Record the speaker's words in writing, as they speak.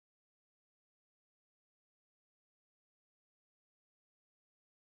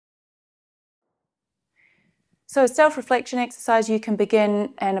So a self-reflection exercise you can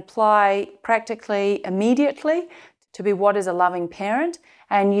begin and apply practically immediately to be what is a loving parent,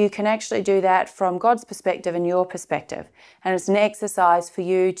 and you can actually do that from God's perspective and your perspective. And it's an exercise for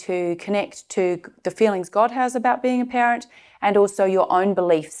you to connect to the feelings God has about being a parent and also your own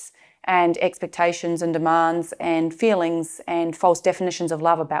beliefs and expectations and demands and feelings and false definitions of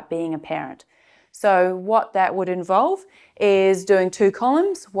love about being a parent. So what that would involve is doing 2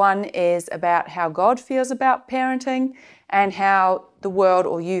 columns. One is about how God feels about parenting and how the world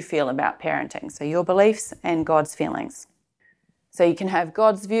or you feel about parenting. So your beliefs and God's feelings. So you can have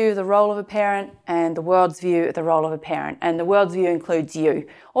God's view of the role of a parent and the world's view of the role of a parent. And the world's view includes you.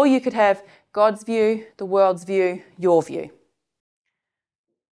 Or you could have God's view, the world's view, your view.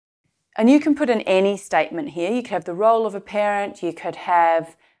 And you can put in any statement here. You could have the role of a parent, you could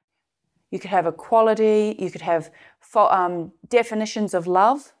have equality, you could have definitions of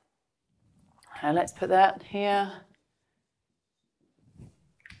love. And let's put that here.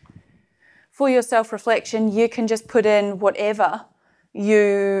 For your self-reflection, you can just put in whatever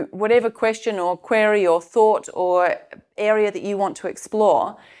question or query or thought or area that you want to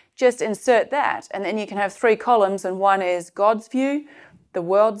explore. Just insert that, and then you can have 3 columns, and one is God's view, the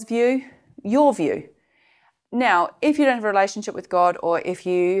world's view, your view. Now, if you don't have a relationship with God, or if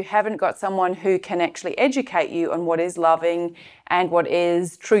you haven't got someone who can actually educate you on what is loving and what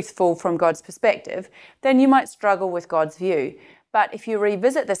is truthful from God's perspective, then you might struggle with God's view. But if you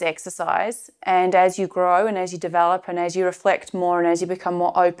revisit this exercise, and as you grow and as you develop and as you reflect more and as you become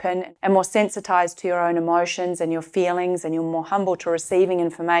more open and more sensitized to your own emotions and your feelings, and you're more humble to receiving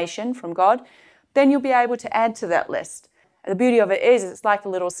information from God, then you'll be able to add to that list. The beauty of it is it's like a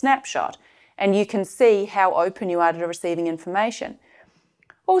little snapshot, and you can see how open you are to receiving information.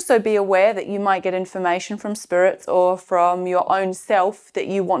 Also be aware that you might get information from spirits or from your own self that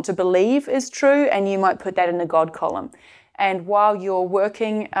you want to believe is true, and you might put that in the God column. And while you're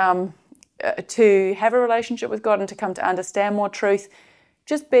working to have a relationship with God and to come to understand more truth,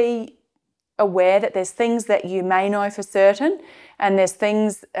 just be aware that there's things that you may know for certain, and there's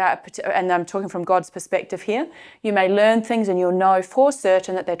things, and I'm talking from God's perspective here, you may learn things and you'll know for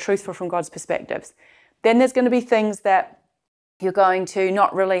certain that they're truthful from God's perspectives. Then there's going to be things that you're going to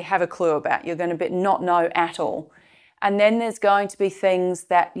not really have a clue about, you're going to not know at all. And then there's going to be things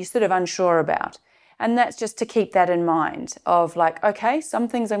that you're sort of unsure about. And that's just to keep that in mind of like, okay, some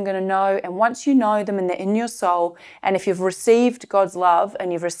things I'm going to know, and once you know them and they're in your soul, and if you've received God's love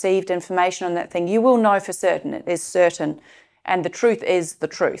and you've received information on that thing, you will know for certain, it is certain. And the truth is the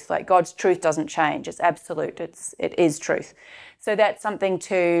truth. Like God's truth doesn't change. It's absolute. It is truth. So that's something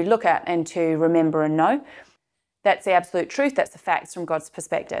to look at and to remember and know. That's the absolute truth. That's the facts from God's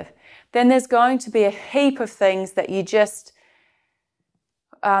perspective. Then there's going to be a heap of things that you just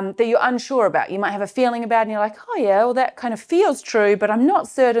that you're unsure about. You might have a feeling about it and you're like, oh yeah, well that kind of feels true, but I'm not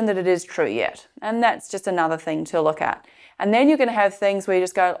certain that it is true yet. And that's just another thing to look at. And then you're going to have things where you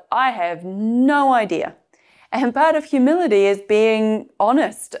just go, I have no idea. And part of humility is being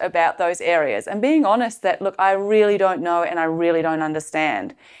honest about those areas and being honest that, look, I really don't know and I really don't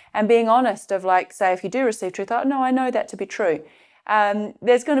understand. And being honest of like, say, if you do receive truth, oh, no, I know that to be true.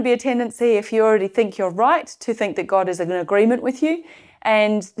 There's going to be a tendency, if you already think you're right, to think that God is in agreement with you.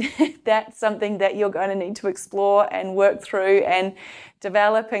 And that's something that you're going to need to explore and work through and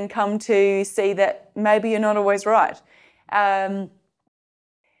develop and come to see that maybe you're not always right.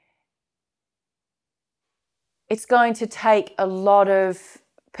 It's going to take a lot of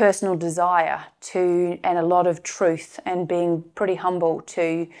personal desire and a lot of truth and being pretty humble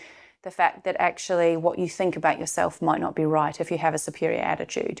to the fact that actually what you think about yourself might not be right if you have a superior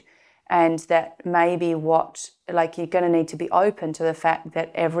attitude. And that maybe you're going to need to be open to the fact that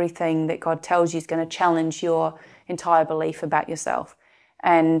everything that God tells you is going to challenge your entire belief about yourself.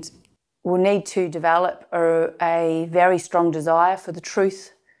 And we'll need to develop a very strong desire for the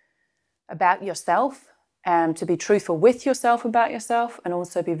truth about yourself, to be truthful with yourself about yourself, and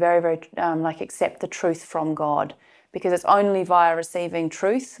also be very, very, accept the truth from God. Because it's only via receiving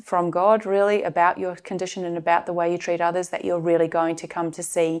truth from God, really, about your condition and about the way you treat others, that you're really going to come to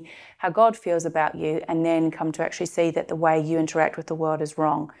see how God feels about you, and then come to actually see that the way you interact with the world is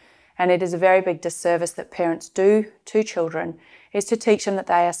wrong. And it is a very big disservice that parents do to children, is to teach them that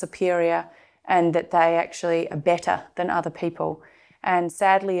they are superior and that they actually are better than other people. And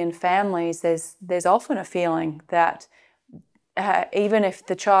sadly, in families, there's often a feeling that even if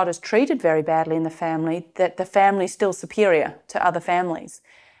the child is treated very badly in the family, that the family is still superior to other families.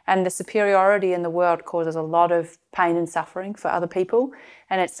 And the superiority in the world causes a lot of pain and suffering for other people,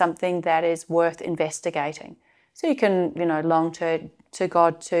 and it's something that is worth investigating. So you can, long to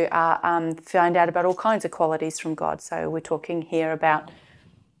God to find out about all kinds of qualities from God. So we're talking here about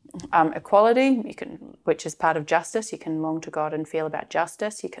equality, which is part of justice. You can long to God and feel about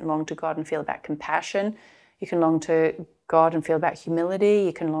justice. You can long to God and feel about compassion. You can long to God and feel about humility.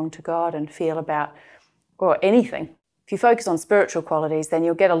 You can long to God and feel about, anything. If you focus on spiritual qualities, then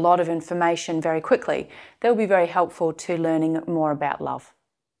you'll get a lot of information very quickly. They'll be very helpful to learning more about love.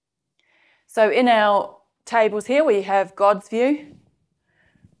 So in our tables here, we have God's view,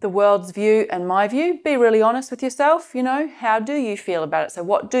 the world's view, and my view. Be really honest with yourself. How do you feel about it? So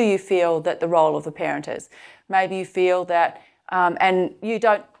what do you feel that the role of the parent is? Maybe you feel that, and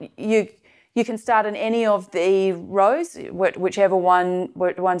you can start in any of the rows, whichever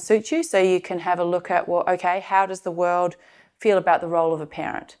one suits you. So you can have a look at, how does the world feel about the role of a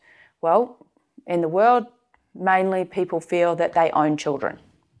parent? Well, in the world, mainly people feel that they own children.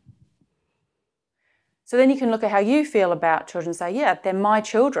 So then you can look at how you feel about children and say, yeah, they're my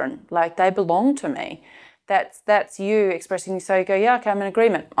children, like they belong to me. That's you expressing, so you go, yeah, okay, I'm in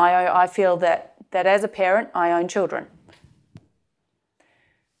agreement. I feel that as a parent, I own children.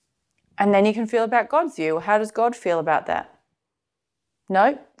 And then you can feel about God's view. How does God feel about that?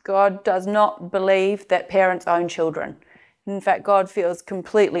 No, God does not believe that parents own children. In fact, God feels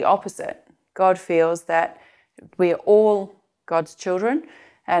completely opposite. God feels that we are all God's children.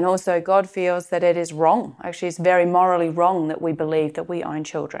 And also God feels that it is wrong. Actually, it's very morally wrong that we believe that we own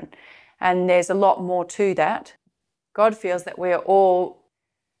children. And there's a lot more to that. God feels that we're all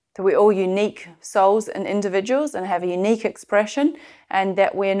unique souls and individuals and have a unique expression, and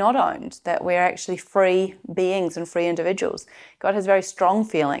that we're not owned, that we're actually free beings and free individuals. God has very strong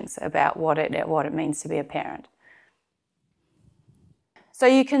feelings about what it means to be a parent. So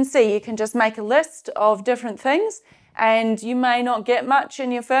you can just make a list of different things. And you may not get much in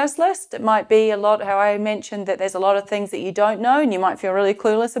your first list. It might be a lot, how I mentioned that there's a lot of things that you don't know and you might feel really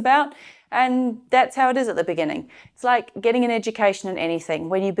clueless about. And that's how it is at the beginning. It's like getting an education in anything.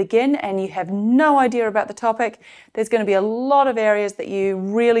 When you begin and you have no idea about the topic, there's going to be a lot of areas that you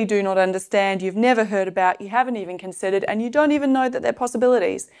really do not understand, you've never heard about, you haven't even considered, and you don't even know that they're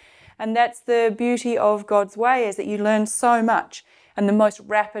possibilities. And that's the beauty of God's way, is that you learn so much. And the most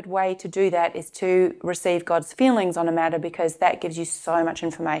rapid way to do that is to receive God's feelings on a matter, because that gives you so much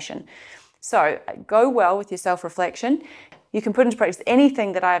information. So go well with your self-reflection. You can put into practice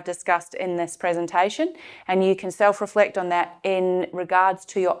anything that I have discussed in this presentation, and you can self-reflect on that in regards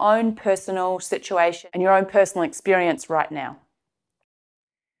to your own personal situation and your own personal experience right now.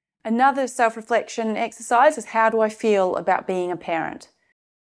 Another self-reflection exercise is, how do I feel about being a parent?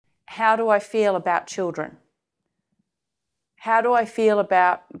 How do I feel about children? How do I feel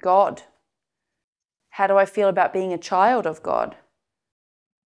about God? How do I feel about being a child of God?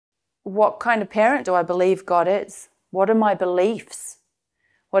 What kind of parent do I believe God is? What are my beliefs?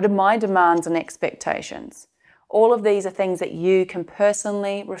 What are my demands and expectations? All of these are things that you can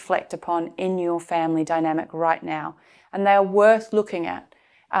personally reflect upon in your family dynamic right now, and they are worth looking at.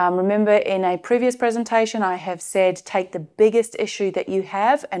 Remember, in a previous presentation, I have said take the biggest issue that you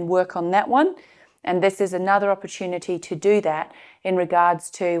have and work on that one. And this is another opportunity to do that in regards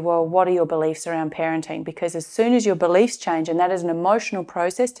to, what are your beliefs around parenting? Because as soon as your beliefs change, and that is an emotional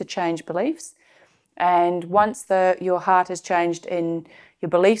process to change beliefs, and once your heart has changed and your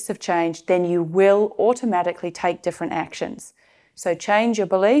beliefs have changed, then you will automatically take different actions. So change your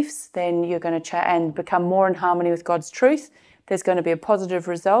beliefs, then you're going to and become more in harmony with God's truth. There's going to be a positive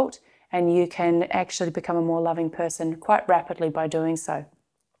result, and you can actually become a more loving person quite rapidly by doing so.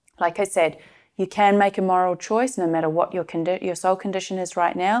 Like I said, you can make a moral choice no matter what your soul condition is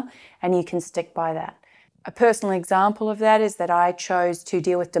right now, and you can stick by that. A personal example of that is that I chose to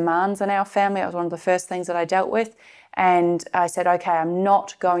deal with demands in our family. It was one of the first things that I dealt with, and I said, okay, I'm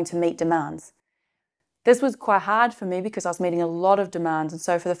not going to meet demands. This was quite hard for me because I was meeting a lot of demands, and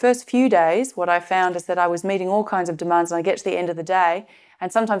so for the first few days, what I found is that I was meeting all kinds of demands, and I get to the end of the day,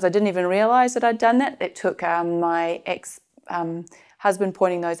 and sometimes I didn't even realize that I'd done that. It took my husband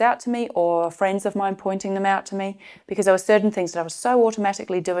pointing those out to me, or friends of mine pointing them out to me, because there were certain things that I was so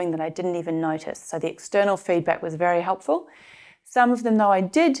automatically doing that I didn't even notice. So the external feedback was very helpful. Some of them, though, I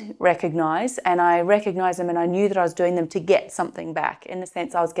did recognize, and I recognized them and I knew that I was doing them to get something back. In the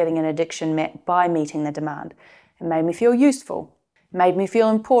sense, I was getting an addiction met by meeting the demand. It made me feel useful. It made me feel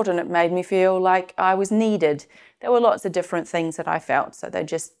important. It made me feel like I was needed. There were lots of different things that I felt. So they're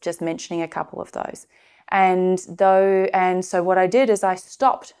just mentioning a couple of those. And so what I did is I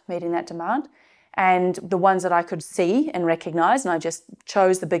stopped meeting that demand, and the ones that I could see and recognize, and I just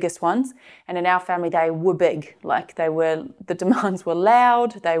chose the biggest ones. And in our family, they were big, like the demands were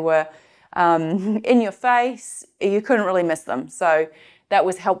loud, they were in your face. You couldn't really miss them. So that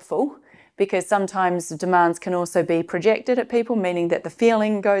was helpful, because sometimes demands can also be projected at people, meaning that the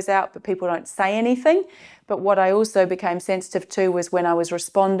feeling goes out but people don't say anything. But what I also became sensitive to was when I was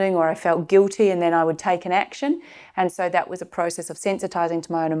responding or I felt guilty, and then I would take an action. And so that was a process of sensitizing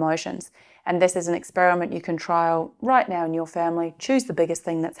to my own emotions. And this is an experiment you can trial right now in your family. Choose the biggest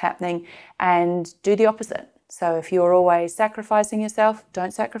thing that's happening and do the opposite. So if you're always sacrificing yourself,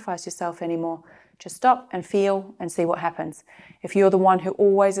 don't sacrifice yourself anymore. Just stop and feel and see what happens. If you're the one who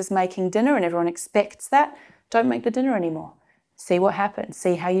always is making dinner and everyone expects that, don't make the dinner anymore. See what happens.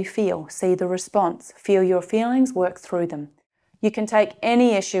 See how you feel. See the response. Feel your feelings. Work through them. You can take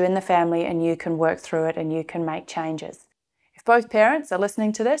any issue in the family and you can work through it and you can make changes. If both parents are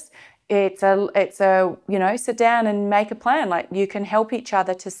listening to this, it's a sit down and make a plan. Like, you can help each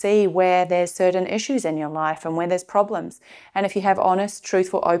other to see where there's certain issues in your life and where there's problems. And if you have honest,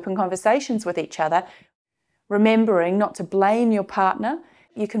 truthful, open conversations with each other, remembering not to blame your partner,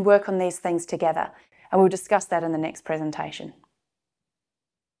 you can work on these things together. And we'll discuss that in the next presentation.